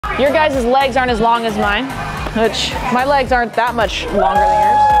Your guys' legs aren't as long as mine, which my legs aren't that much longer than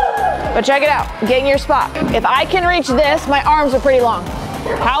yours. But check it out, get in your spot. If I can reach this, my arms are pretty long.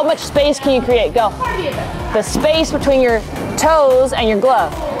 How much space can you create? Go. The space between your toes and your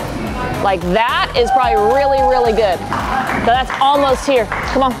glove. Like that is probably really, really good. So that's almost here.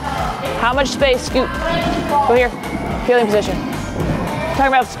 Come on. How much space? Scoot. Go here. Feeling position. Talking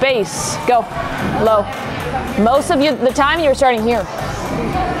about space. Go. Low. Most of the time you're starting here.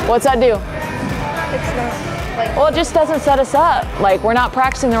 What's that do? It's not like. Well, it just doesn't set us up. Like we're not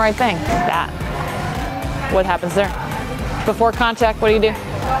practicing the right thing. That. What happens there? Before contact, what do you do?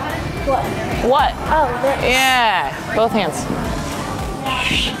 What? What? Oh, this. Yeah. Both hands.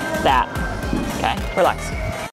 That. Okay. Relax.